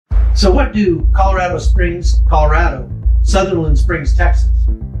So what do Colorado Springs, Colorado, Sutherland Springs, Texas,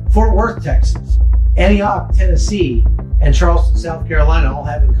 Fort Worth, Texas, Antioch, Tennessee, and Charleston, South Carolina all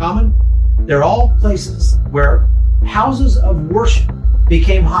have in common? They're all places where houses of worship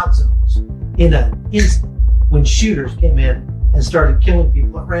became hot zones in an instant when shooters came in and started killing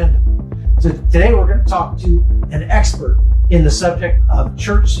people at random. So today we're going to talk to an expert in the subject of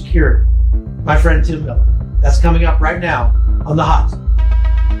church security, my friend Tim Miller. That's coming up right now on The Hot Zone.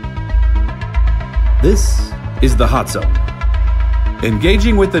 This is The Hot Zone.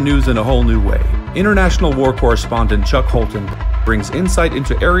 Engaging with the news in a whole new way, international war correspondent Chuck Holton brings insight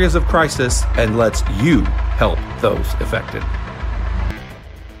into areas of crisis and lets you help those affected.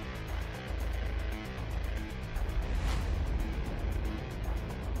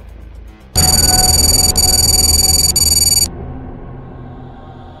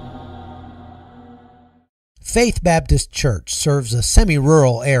 Faith Baptist Church serves a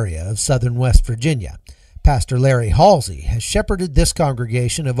semi-rural area of southern West Virginia. Pastor Larry Halsey has shepherded this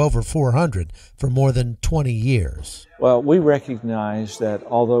congregation of over 400 for more than 20 years. Well, we recognize that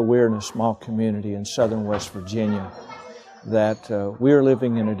although we're in a small community in southern West Virginia, that we're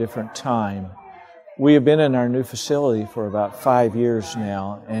living in a different time. We have been in our new facility for about 5 years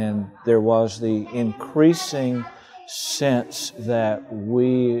now, and there was the increasing sense that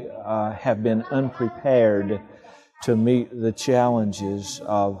we have been unprepared to meet the challenges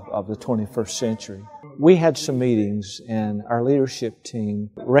of the 21st century. We had some meetings, and our leadership team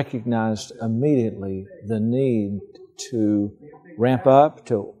recognized immediately the need to ramp up,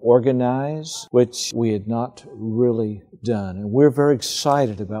 to organize, which we had not really done. And we're very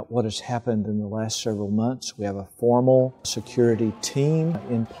excited about what has happened in the last several months. We have a formal security team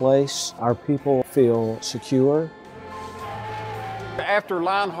in place. Our people feel secure. After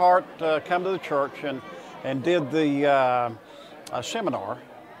Lionheart come to the church and did the seminar,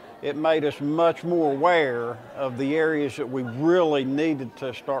 it made us much more aware of the areas that we really needed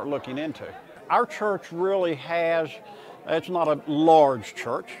to start looking into. Our church really has, it's not a large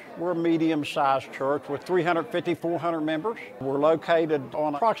church. We're a medium-sized church with 350, 400 members. We're located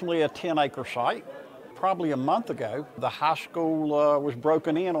on approximately a 10-acre site. Probably a month ago, the high school was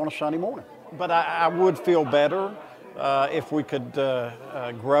broken in on a Sunday morning. But I would feel better if we could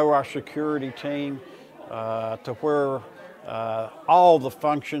grow our security team to where all the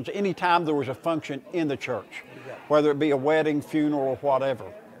functions, anytime there was a function in the church, whether it be a wedding, funeral, or whatever,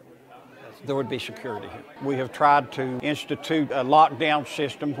 there would be security here. We have tried to institute a lockdown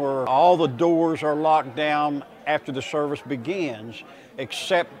system where all the doors are locked down after the service begins,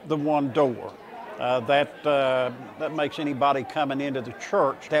 except the one door. That makes anybody coming into the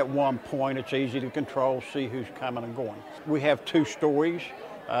church at one point, it's easy to control, see who's coming and going. We have 2 stories.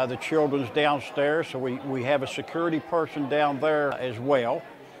 The children's downstairs, so we have a security person down there as well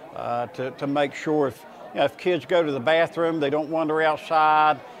to make sure if kids go to the bathroom, they don't wander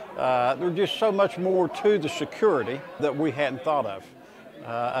outside. There's just so much more to the security that we hadn't thought of.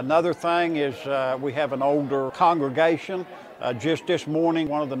 Another thing is we have an older congregation. Just this morning,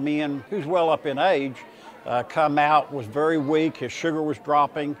 one of the men who's well up in age come out, was very weak, his sugar was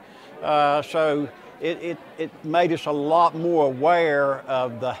dropping. So it made us a lot more aware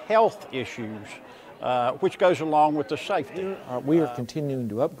of the health issues, which goes along with the safety. We are continuing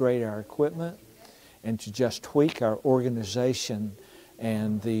to upgrade our equipment and to just tweak our organization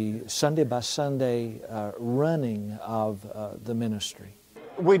and the Sunday by Sunday running of the ministry.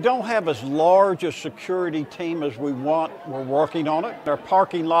 We don't have as large a security team as we want. We're working on it. Our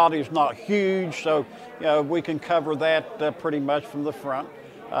parking lot is not huge, so we can cover that pretty much from the front.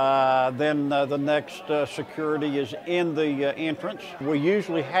 Then the next security is in the entrance. We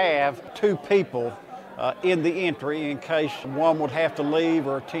usually have 2 people in the entry in case one would have to leave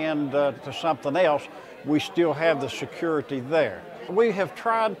or attend to something else. We still have the security there. We have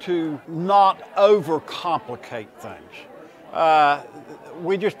tried to not overcomplicate things.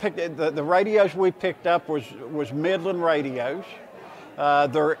 We just picked the radios we picked up was Midland radios.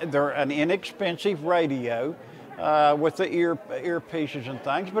 They're an inexpensive radio with the earpieces and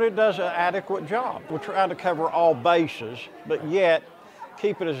things, but it does an adequate job. We're trying to cover all bases, but yet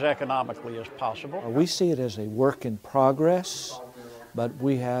keep it as economically as possible. We see it as a work in progress, but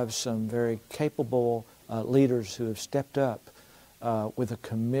we have some very capable leaders who have stepped up with a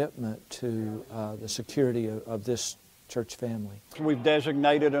commitment to the security of this church family. We've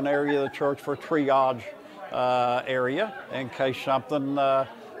designated an area of the church for a triage area in case something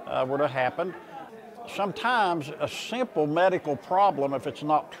were to happen. Sometimes a simple medical problem, if it's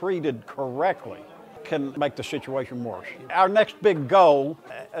not treated correctly, can make the situation worse. Our next big goal,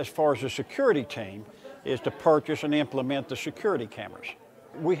 as far as the security team, is to purchase and implement the security cameras.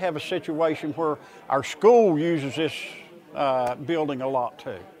 We have a situation where our school uses this building a lot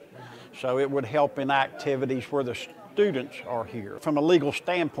too. So it would help in activities where the students are here. From a legal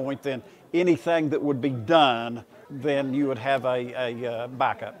standpoint, then anything that would be done, then you would have a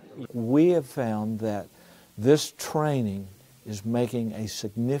backup. We have found that this training is making a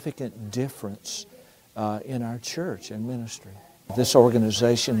significant difference in our church and ministry. This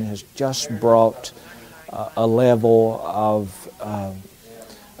organization has just brought a level of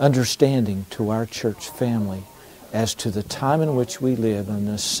understanding to our church family as to the time in which we live and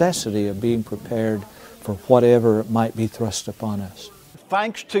the necessity of being prepared for whatever might be thrust upon us.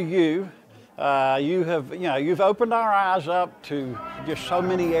 Thanks to you, you've opened our eyes up to just so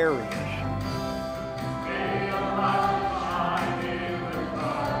many areas.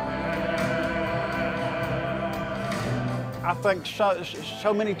 I think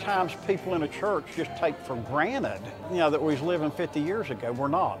so many times people in a church just take for granted, that we was living 50 years ago. We're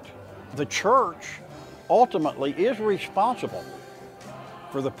not. The church ultimately is responsible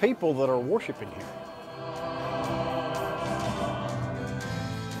for the people that are worshiping here.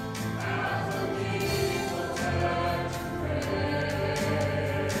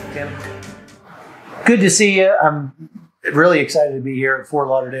 Tim, good to see you. I'm really excited to be here at Fort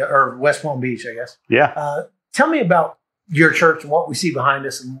Lauderdale, or West Palm Beach, I guess. Yeah. Tell me about your church and what we see behind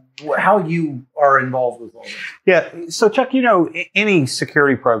us and how you are involved with all this. Yeah. So, Chuck, any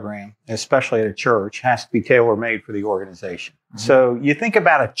security program, especially at a church, has to be tailor-made for the organization. Mm-hmm. So you think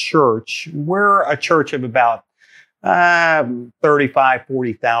about a church, we're a church of about 35,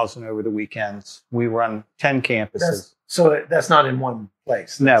 40,000 over the weekends. We run 10 campuses. So that's not in one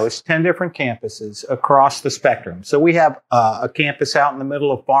place. No, it's 10 different campuses across the spectrum. So we have a campus out in the middle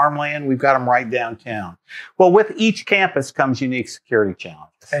of farmland. We've got them right downtown. Well, with each campus comes unique security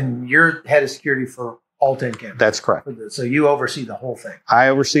challenges. And you're head of security for all 10 campuses. That's correct. So you oversee the whole thing. I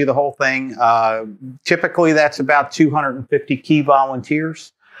oversee the whole thing. Typically, that's about 250 key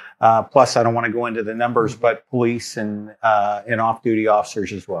volunteers. Plus, I don't want to go into the numbers, but police and off-duty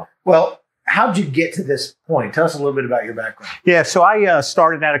officers as well. Well, how'd you get to this point? Tell us a little bit about your background. Yeah, so I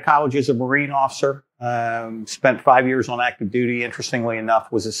started out of college as a Marine officer, spent 5 years on active duty. Interestingly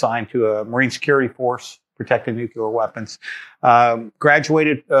enough, was assigned to a Marine Security Force, protecting nuclear weapons.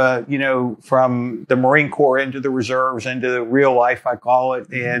 Graduated, from the Marine Corps into the reserves, into the real life, I call it,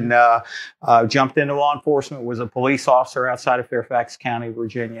 and jumped into law enforcement, was a police officer outside of Fairfax County,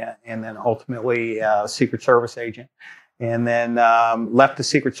 Virginia, and then ultimately a Secret Service agent. And then left the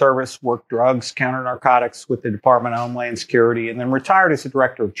Secret Service, worked drugs, counter narcotics with the Department of Homeland Security, and then retired as the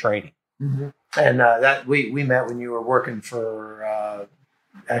director of training. Mm-hmm. And that we met when you were working for,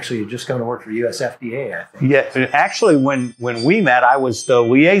 actually, you're just going to work for USFDA, I think. Yeah, actually, when we met, I was the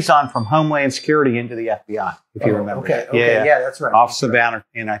liaison from Homeland Security into the FBI, if you remember. Okay, yeah, that's right. Office of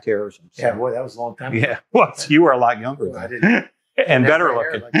Anti-Terrorism. So. Yeah, boy, that was a long time ago. Yeah, well, you were a lot younger then. I didn't. And better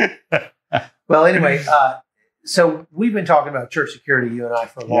looking. Well, anyway, so we've been talking about church security, you and I,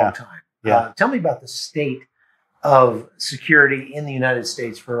 for a long time. Yeah. Tell me about the state of security in the United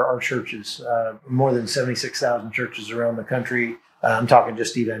States for our churches. More than 76,000 churches around the country. I'm talking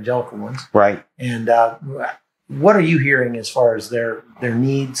just evangelical ones. Right. And what are you hearing as far as their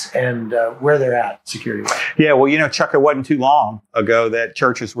needs and where they're at security-wise? Yeah, well, Chuck, it wasn't too long ago that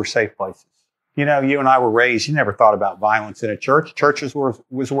churches were safe places. You and I were raised, you never thought about violence in a church. Churches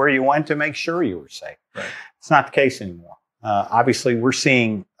was where you went to make sure you were safe. Right. It's not the case anymore. Obviously, we're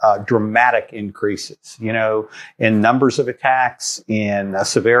seeing dramatic increases, in numbers of attacks, in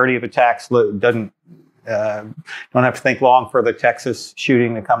severity of attacks. Don't have to think long for the Texas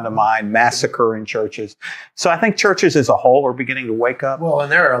shooting to come to mind, massacre in churches. So I think churches as a whole are beginning to wake up. Well,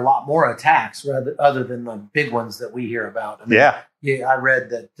 and there are a lot more attacks other than the big ones that we hear about. I mean, yeah, I read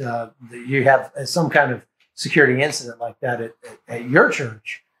that you have some kind of security incident like that at your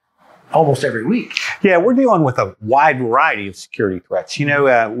church almost every week. Yeah, we're dealing with a wide variety of security threats.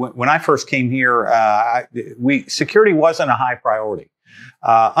 When I first came here, security wasn't a high priority.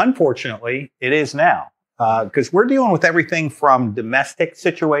 Unfortunately, it is now. Because we're dealing with everything from domestic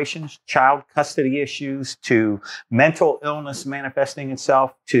situations, child custody issues, to mental illness manifesting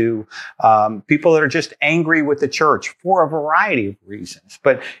itself, to people that are just angry with the church for a variety of reasons.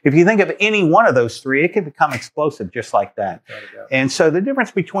 But if you think of any one of those three, it can become explosive just like that. And so the difference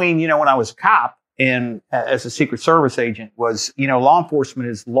between, when I was a cop and as a Secret Service agent was, law enforcement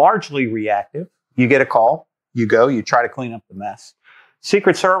is largely reactive. You get a call, you go, you try to clean up the mess.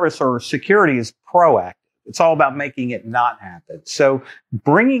 Secret Service or security is proactive. It's all about making it not happen. So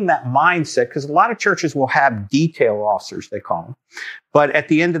bringing that mindset, because a lot of churches will have detail officers, they call them. But at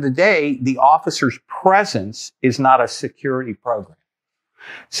the end of the day, the officer's presence is not a security program.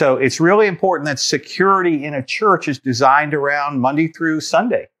 So it's really important that security in a church is designed around Monday through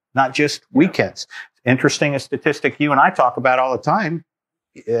Sunday, not just weekends. Interesting, a statistic you and I talk about all the time,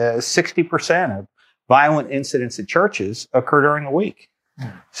 60% of violent incidents at churches occur during the week.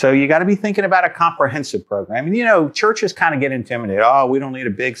 So you got to be thinking about a comprehensive program. And, you know, churches kind of get intimidated. Oh, we don't need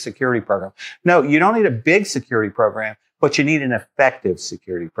a big security program. No, you don't need a big security program, but you need an effective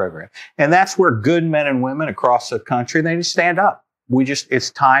security program. And that's where good men and women across the country, they just stand up.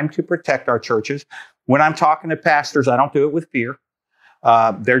 It's time to protect our churches. When I'm talking to pastors, I don't do it with fear.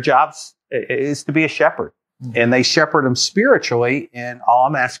 Their job is to be a shepherd. And they shepherd them spiritually. And all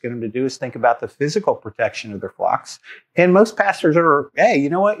I'm asking them to do is think about the physical protection of their flocks. And most pastors are, hey,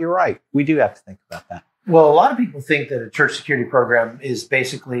 you know what? You're right. We do have to think about that. Well, a lot of people think that a church security program is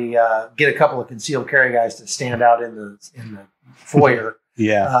basically get a couple of concealed carry guys to stand out in the foyer.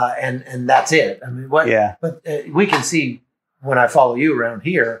 Yeah. And that's it. I mean, but we can see when I follow you around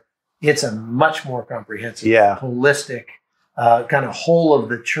here, it's a much more comprehensive, holistic, kind of whole of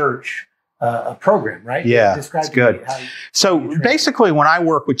the church a program, right? Yeah, it's good. So basically, when I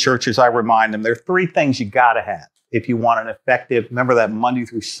work with churches, I remind them there are three things you got to have if you want an effective, remember that Monday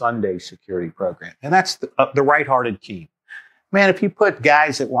through Sunday security program. And that's the right-hearted team. Man, if you put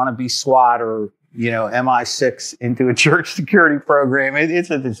guys that want to be SWAT or, you know, MI6 into a church security program, it's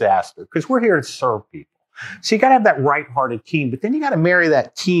a disaster because we're here to serve people. So you got to have that right-hearted team, but then you got to marry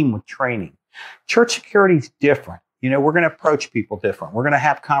that team with training. Church security is different. You know, we're going to approach people different. We're going to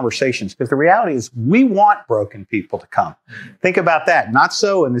have conversations because the reality is we want broken people to come. Think about that. Not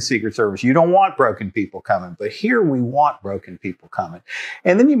so in the Secret Service. You don't want broken people coming, but here we want broken people coming.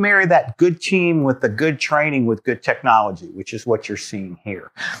 And then you marry that good team with the good training with good technology, which is what you're seeing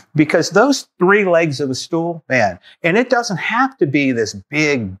here. Because those three legs of a stool, man, and it doesn't have to be this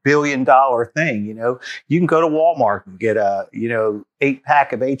big billion-dollar thing. You know, you can go to Walmart and get a,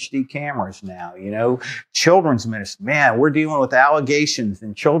 8-pack of HD cameras now, children's ministry. Man, we're dealing with allegations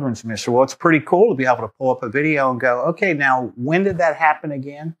in children's ministry. Well, it's pretty cool to be able to pull up a video and go, okay, now when did that happen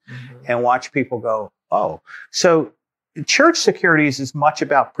again? And watch people go, oh. So church security is as much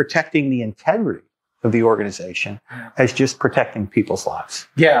about protecting the integrity of the organization as just protecting people's lives.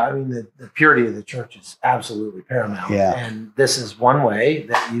 Yeah, I mean, the purity of the church is absolutely paramount. Yeah. And this is one way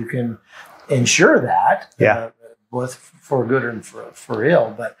that you can ensure that. Both for good and for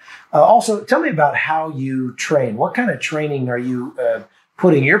ill. But also, tell me about how you train. What kind of training are you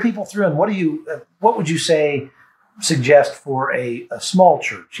putting your people through, and what would you suggest for a small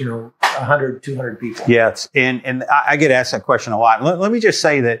church? 100, 200 people. Yes, and I get asked that question a lot. Let me just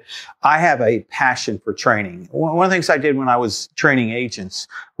say that I have a passion for training. One of the things I did when I was training agents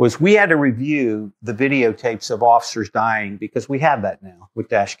was we had to review the videotapes of officers dying because we have that now with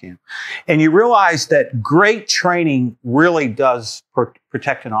Dashcam. And you realize that great training really does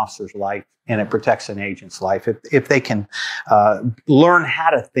protect an officer's life, and it protects an agent's life if they can learn how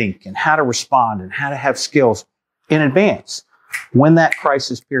to think and how to respond and how to have skills in advance. When that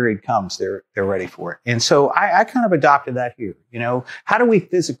crisis period comes, they're ready for it. And so I kind of adopted that here. How do we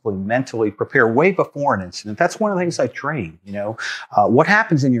physically, mentally prepare way before an incident? That's one of the things I train, what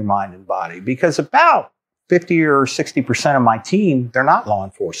happens in your mind and body? Because about 50 or 60% of my team, they're not law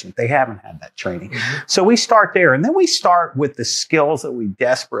enforcement. They haven't had that training. So we start there. And then we start with the skills that we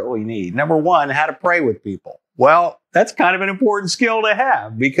desperately need. Number one, how to pray with people. Well, that's kind of an important skill to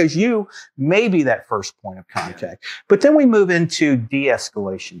have because you may be that first point of contact. But then we move into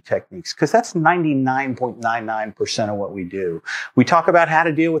de-escalation techniques because that's 99.99% of what we do. We talk about how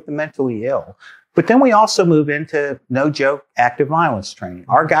to deal with the mentally ill. But then we also move into, no joke, active violence training.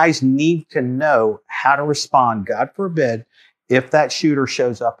 Our guys need to know how to respond, God forbid, if that shooter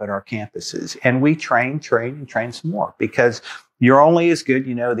shows up at our campuses. And we train some more because you're only as good,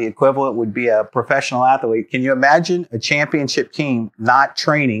 the equivalent would be a professional athlete. Can you imagine a championship team not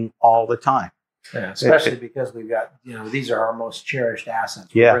training all the time? Yeah, especially because we've got, these are our most cherished assets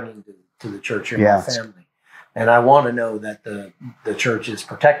we're bringing to the church and our family. And I want to know that the church is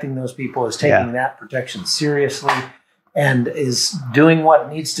protecting those people, is taking that protection seriously, and is doing what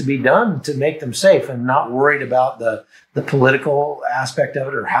needs to be done to make them safe and not worried about the political aspect of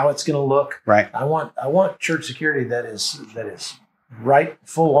it or how it's going to look. Right. I want church security that is right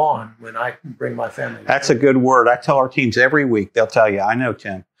full on when I bring my family. That's a good word. I tell our teams every week, they'll tell you, I know,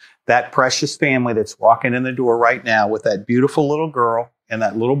 Tim, that precious family that's walking in the door right now with that beautiful little girl and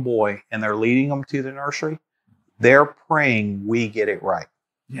that little boy, and they're leading them to the nursery, they're praying we get it right.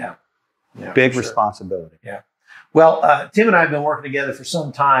 Yeah. Big responsibility. Yeah. Well, Tim and I have been working together for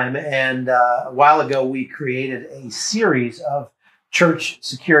some time, and a while ago we created a series of church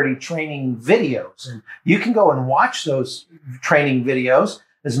security training videos. And you can go and watch those training videos.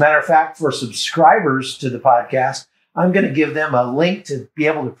 As a matter of fact, for subscribers to the podcast, I'm going to give them a link to be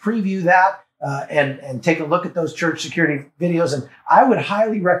able to preview that and take a look at those church security videos. And I would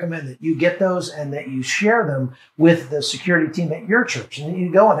highly recommend that you get those and that you share them with the security team at your church. And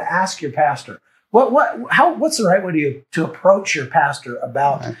you go and ask your pastor, what's the right way to approach your pastor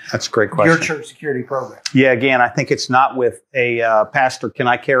about That's a great question. your church security program? Yeah, again, I think it's not with a pastor, can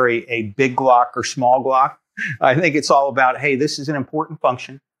I carry a big Glock or small Glock? I think it's all about, hey, this is an important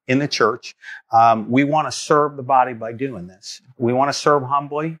function in the church. We want to serve the body by doing this. We want to serve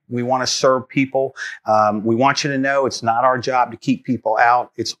humbly. We want to serve people. We want you to know it's not our job to keep people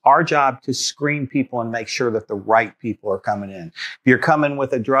out. It's our job to screen people and make sure that the right people are coming in. If you're coming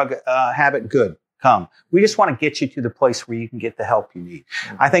with a drug habit, good. Come. We just want to get you to the place where you can get the help you need.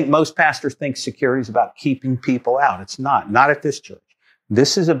 I think most pastors think security is about keeping people out. It's not at this church.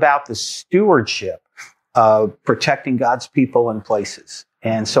 This is about the stewardship of protecting God's people and places.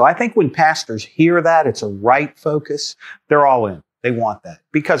 And so I think when pastors hear that, it's a right focus, they're all in. They want that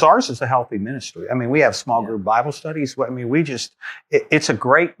because ours is a healthy ministry. I mean, we have small group Bible studies. I mean, it's a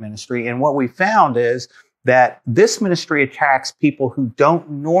great ministry. And what we found is that this ministry attracts people who don't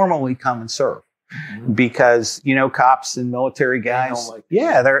normally come and serve. Because, cops and military guys,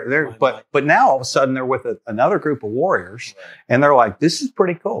 but now all of a sudden they're with another group of warriors and they're like, this is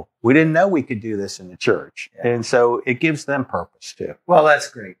pretty cool. We didn't know we could do this in the church. Yeah. And so it gives them purpose too. Well, that's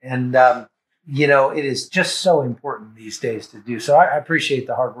great. And, it is just so important these days to do. So I appreciate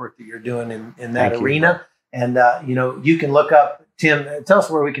the hard work that you're doing in that arena. And, you can look up, Tim, tell us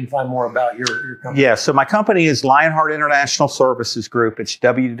where we can find more about your company. Yeah, so my company is Lionheart International Services Group. It's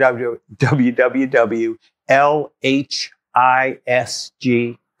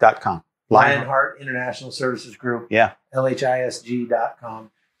www.lhisg.com. Lionheart International Services Group. Yeah. lhisg.com.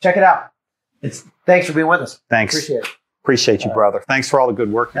 Check it out. Thanks for being with us. Thanks. Appreciate it. Appreciate you, brother. Thanks for all the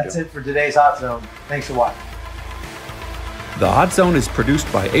good work you're doing. That's it for today's Hot Zone. Thanks for watching. The Hot Zone is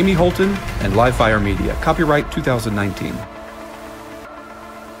produced by Amy Holton and Livefire Media. Copyright 2019.